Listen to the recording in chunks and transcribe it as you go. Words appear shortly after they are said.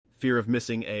Fear of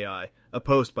Missing AI, a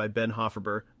post by Ben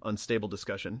Hofferber on Stable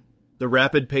Discussion. The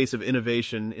rapid pace of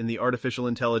innovation in the artificial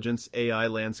intelligence AI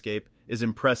landscape is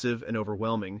impressive and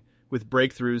overwhelming, with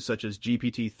breakthroughs such as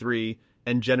GPT-3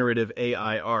 and generative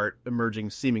AI art emerging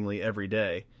seemingly every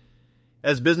day.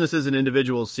 As businesses and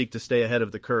individuals seek to stay ahead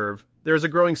of the curve, there is a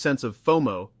growing sense of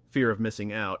FOMO, fear of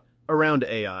missing out, around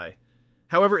AI.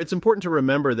 However, it's important to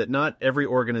remember that not every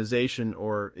organization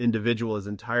or individual is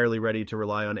entirely ready to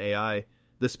rely on AI.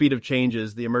 The speed of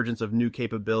changes, the emergence of new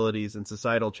capabilities, and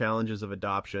societal challenges of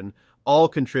adoption all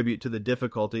contribute to the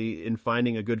difficulty in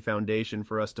finding a good foundation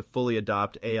for us to fully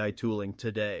adopt AI tooling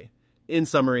today. In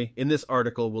summary, in this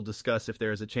article, we'll discuss if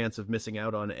there is a chance of missing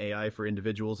out on AI for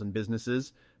individuals and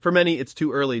businesses. For many, it's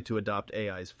too early to adopt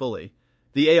AIs fully.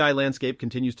 The AI landscape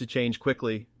continues to change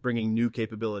quickly, bringing new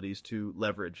capabilities to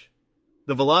leverage.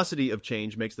 The velocity of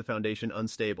change makes the foundation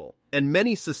unstable, and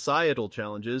many societal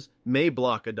challenges may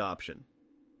block adoption.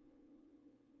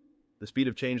 The speed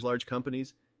of change large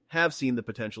companies have seen the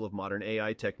potential of modern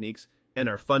AI techniques and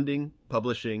are funding,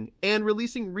 publishing, and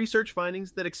releasing research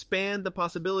findings that expand the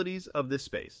possibilities of this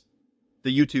space.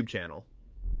 The YouTube channel.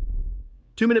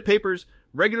 2-Minute Papers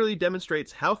regularly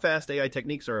demonstrates how fast AI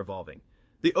techniques are evolving.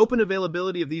 The open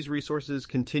availability of these resources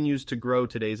continues to grow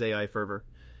today's AI fervor.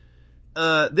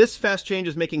 This fast change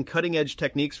is making cutting-edge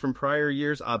techniques from prior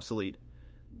years obsolete.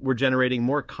 We're generating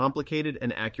more complicated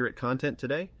and accurate content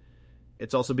today.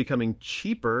 It's also becoming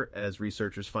cheaper as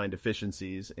researchers find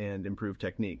efficiencies and improve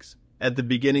techniques. At the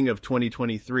beginning of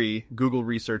 2023, Google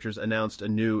researchers announced a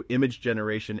new image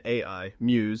generation AI,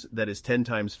 Muse, that is 10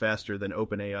 times faster than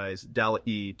OpenAI's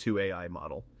DALL-E 2 AI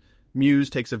model.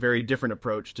 Muse takes a very different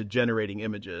approach to generating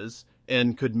images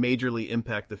and could majorly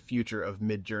impact the future of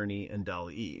Midjourney and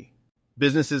DALL-E.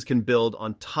 Businesses can build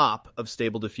on top of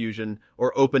Stable Diffusion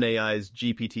or OpenAI's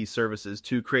GPT services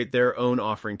to create their own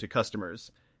offering to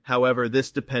customers. However,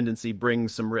 this dependency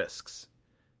brings some risks.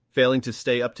 Failing to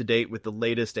stay up to date with the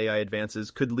latest AI advances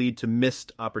could lead to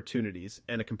missed opportunities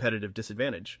and a competitive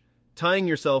disadvantage. Tying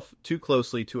yourself too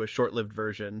closely to a short-lived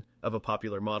version of a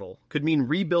popular model could mean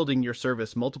rebuilding your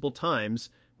service multiple times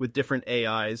with different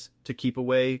AIs to keep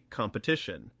away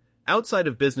competition. Outside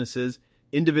of businesses,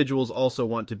 individuals also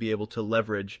want to be able to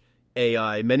leverage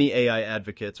AI. Many AI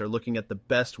advocates are looking at the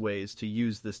best ways to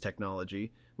use this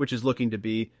technology, which is looking to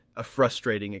be a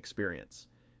frustrating experience.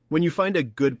 When you find a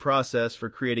good process for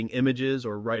creating images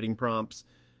or writing prompts,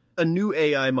 a new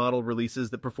AI model releases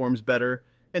that performs better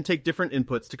and take different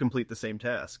inputs to complete the same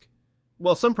task.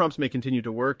 While some prompts may continue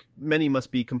to work, many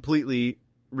must be completely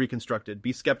reconstructed.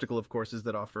 Be skeptical of courses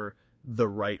that offer the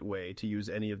right way to use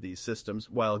any of these systems.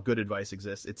 While good advice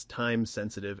exists, it's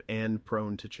time-sensitive and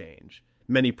prone to change.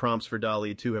 Many prompts for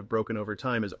DALL-E 2 have broken over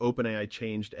time as OpenAI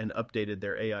changed and updated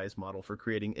their AI's model for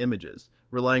creating images.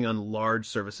 Relying on large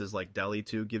services like DALL-E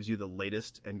 2 gives you the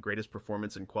latest and greatest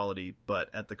performance and quality, but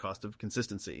at the cost of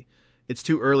consistency. It's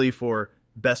too early for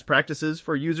best practices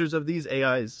for users of these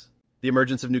AIs. The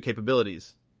emergence of new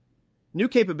capabilities. New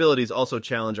capabilities also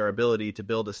challenge our ability to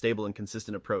build a stable and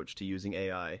consistent approach to using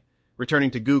AI.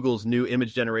 Returning to Google's new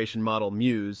image generation model,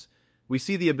 Muse, we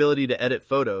see the ability to edit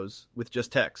photos with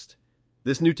just text.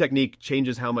 This new technique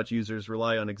changes how much users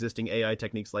rely on existing AI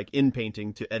techniques like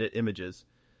in-painting to edit images.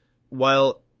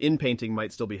 While in-painting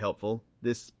might still be helpful,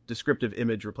 this descriptive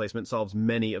image replacement solves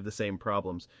many of the same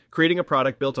problems. Creating a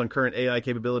product built on current AI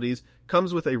capabilities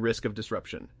comes with a risk of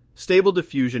disruption. Stable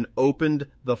Diffusion opened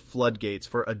the floodgates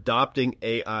for adopting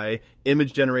AI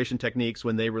image generation techniques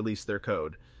when they released their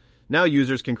code. Now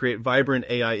users can create vibrant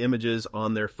AI images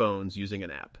on their phones using an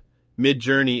app.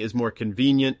 Midjourney is more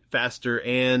convenient, faster,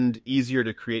 and easier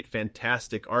to create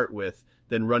fantastic art with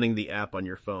than running the app on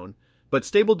your phone. But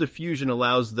Stable Diffusion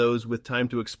allows those with time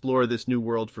to explore this new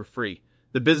world for free.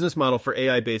 The business model for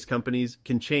AI-based companies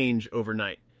can change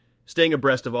overnight. Staying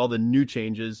abreast of all the new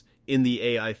changes in the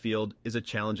AI field is a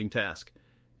challenging task.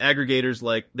 Aggregators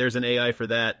like There's an AI for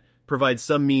That provide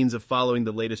some means of following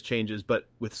the latest changes, but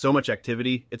with so much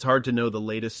activity, it's hard to know the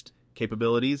latest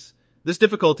capabilities. This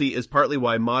difficulty is partly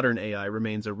why modern AI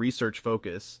remains a research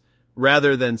focus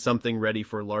rather than something ready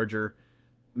for larger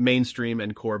mainstream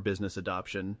and core business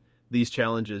adoption. These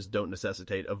challenges don't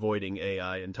necessitate avoiding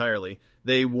AI entirely.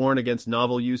 They warn against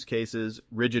novel use cases,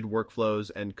 rigid workflows,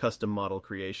 and custom model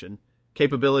creation.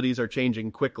 Capabilities are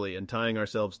changing quickly, and tying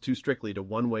ourselves too strictly to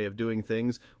one way of doing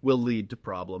things will lead to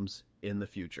problems in the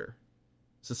future.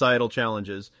 Societal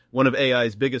challenges. One of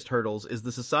AI's biggest hurdles is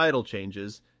the societal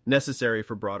changes necessary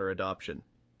for broader adoption.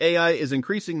 AI is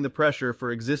increasing the pressure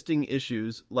for existing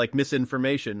issues like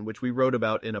misinformation, which we wrote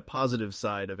about in a positive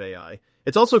side of AI.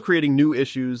 It's also creating new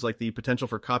issues like the potential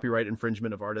for copyright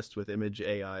infringement of artists with image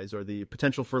AIs or the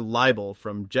potential for libel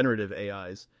from generative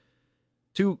AIs.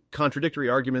 Two contradictory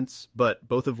arguments, but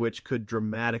both of which could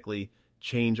dramatically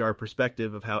change our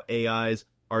perspective of how AIs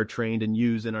are trained and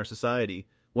used in our society.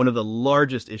 One of the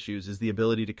largest issues is the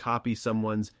ability to copy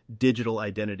someone's digital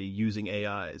identity using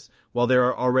AIs. While there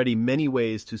are already many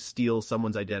ways to steal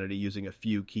someone's identity using a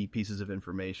few key pieces of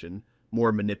information,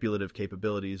 more manipulative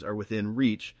capabilities are within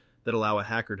reach that allow a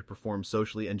hacker to perform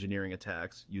socially engineering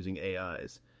attacks using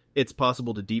AIs. It's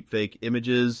possible to deepfake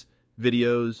images,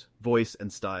 videos, voice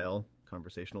and style,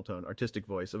 conversational tone, artistic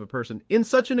voice of a person. In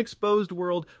such an exposed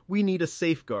world, we need a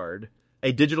safeguard.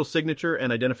 A digital signature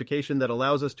and identification that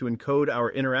allows us to encode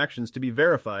our interactions to be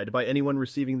verified by anyone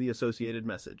receiving the associated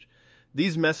message.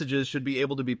 These messages should be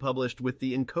able to be published with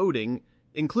the encoding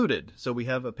included, so we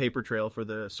have a paper trail for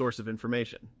the source of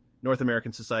information. North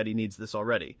American society needs this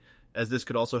already, as this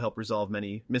could also help resolve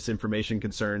many misinformation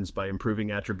concerns by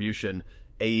improving attribution.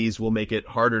 AEs will make it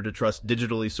harder to trust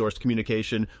digitally sourced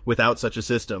communication without such a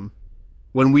system.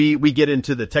 When we get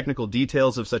into the technical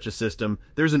details of such a system,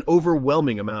 there's an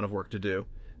overwhelming amount of work to do.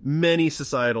 Many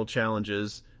societal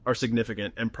challenges are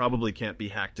significant and probably can't be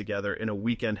hacked together in a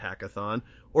weekend hackathon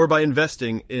or by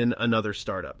investing in another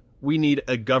startup. We need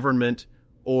a government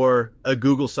or a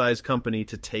Google-sized company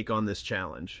to take on this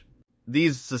challenge.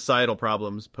 These societal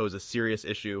problems pose a serious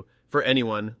issue for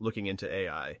anyone looking into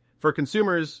AI. For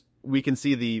consumers, we can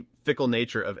see the fickle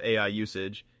nature of AI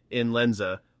usage in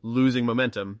Lensa losing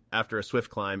momentum after a swift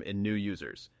climb in new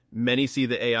users. Many see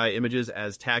the AI images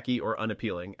as tacky or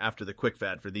unappealing after the quick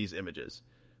fad for these images.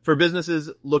 For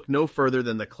businesses, look no further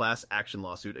than the class action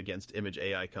lawsuit against image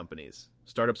AI companies.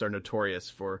 Startups are notorious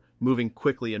for moving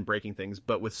quickly and breaking things,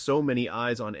 but with so many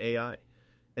eyes on AI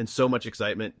and so much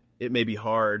excitement, it may be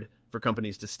hard for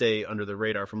companies to stay under the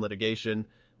radar from litigation.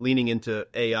 Leaning into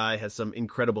AI has some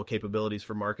incredible capabilities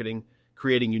for marketing,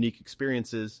 creating unique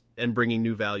experiences, and bringing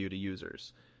new value to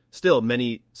users. Still,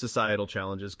 many societal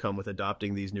challenges come with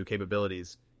adopting these new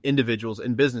capabilities. Individuals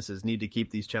and businesses need to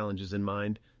keep these challenges in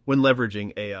mind when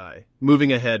leveraging AI,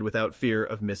 moving ahead without fear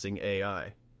of missing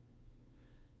AI.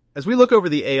 As we look over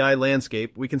the AI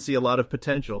landscape, we can see a lot of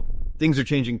potential. Things are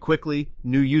changing quickly,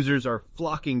 new users are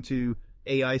flocking to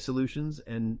AI solutions,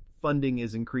 and funding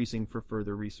is increasing for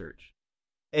further research.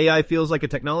 AI feels like a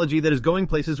technology that is going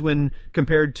places when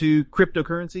compared to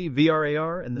cryptocurrency, VR,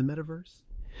 AR, and the metaverse.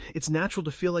 It's natural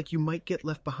to feel like you might get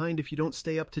left behind if you don't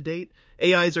stay up to date.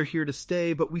 AIs are here to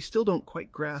stay, but we still don't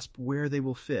quite grasp where they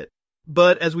will fit.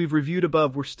 But as we've reviewed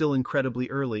above, we're still incredibly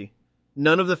early.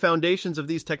 None of the foundations of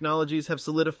these technologies have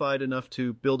solidified enough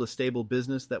to build a stable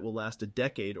business that will last a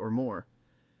decade or more.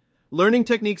 Learning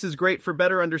techniques is great for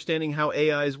better understanding how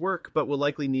AIs work, but will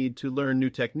likely need to learn new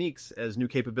techniques as new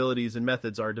capabilities and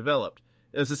methods are developed.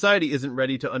 Society isn't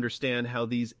ready to understand how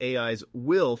these AIs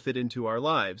will fit into our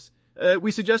lives.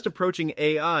 We suggest approaching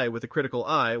AI with a critical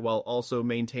eye while also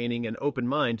maintaining an open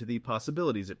mind to the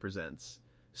possibilities it presents.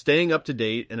 Staying up to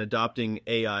date and adopting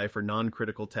AI for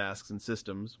non-critical tasks and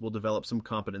systems will develop some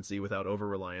competency without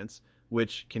over-reliance,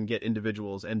 which can get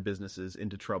individuals and businesses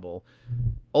into trouble.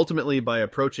 Ultimately, by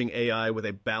approaching AI with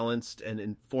a balanced and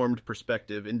informed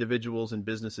perspective, individuals and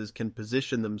businesses can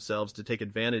position themselves to take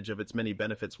advantage of its many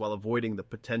benefits while avoiding the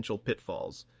potential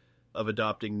pitfalls of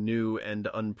adopting new and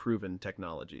unproven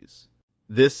technologies.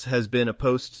 This has been a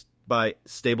post by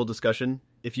Stable Discussion.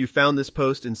 If you found this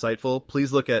post insightful,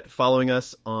 please look at following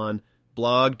us on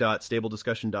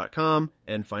blog.stablediscussion.com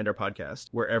and find our podcast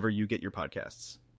wherever you get your podcasts.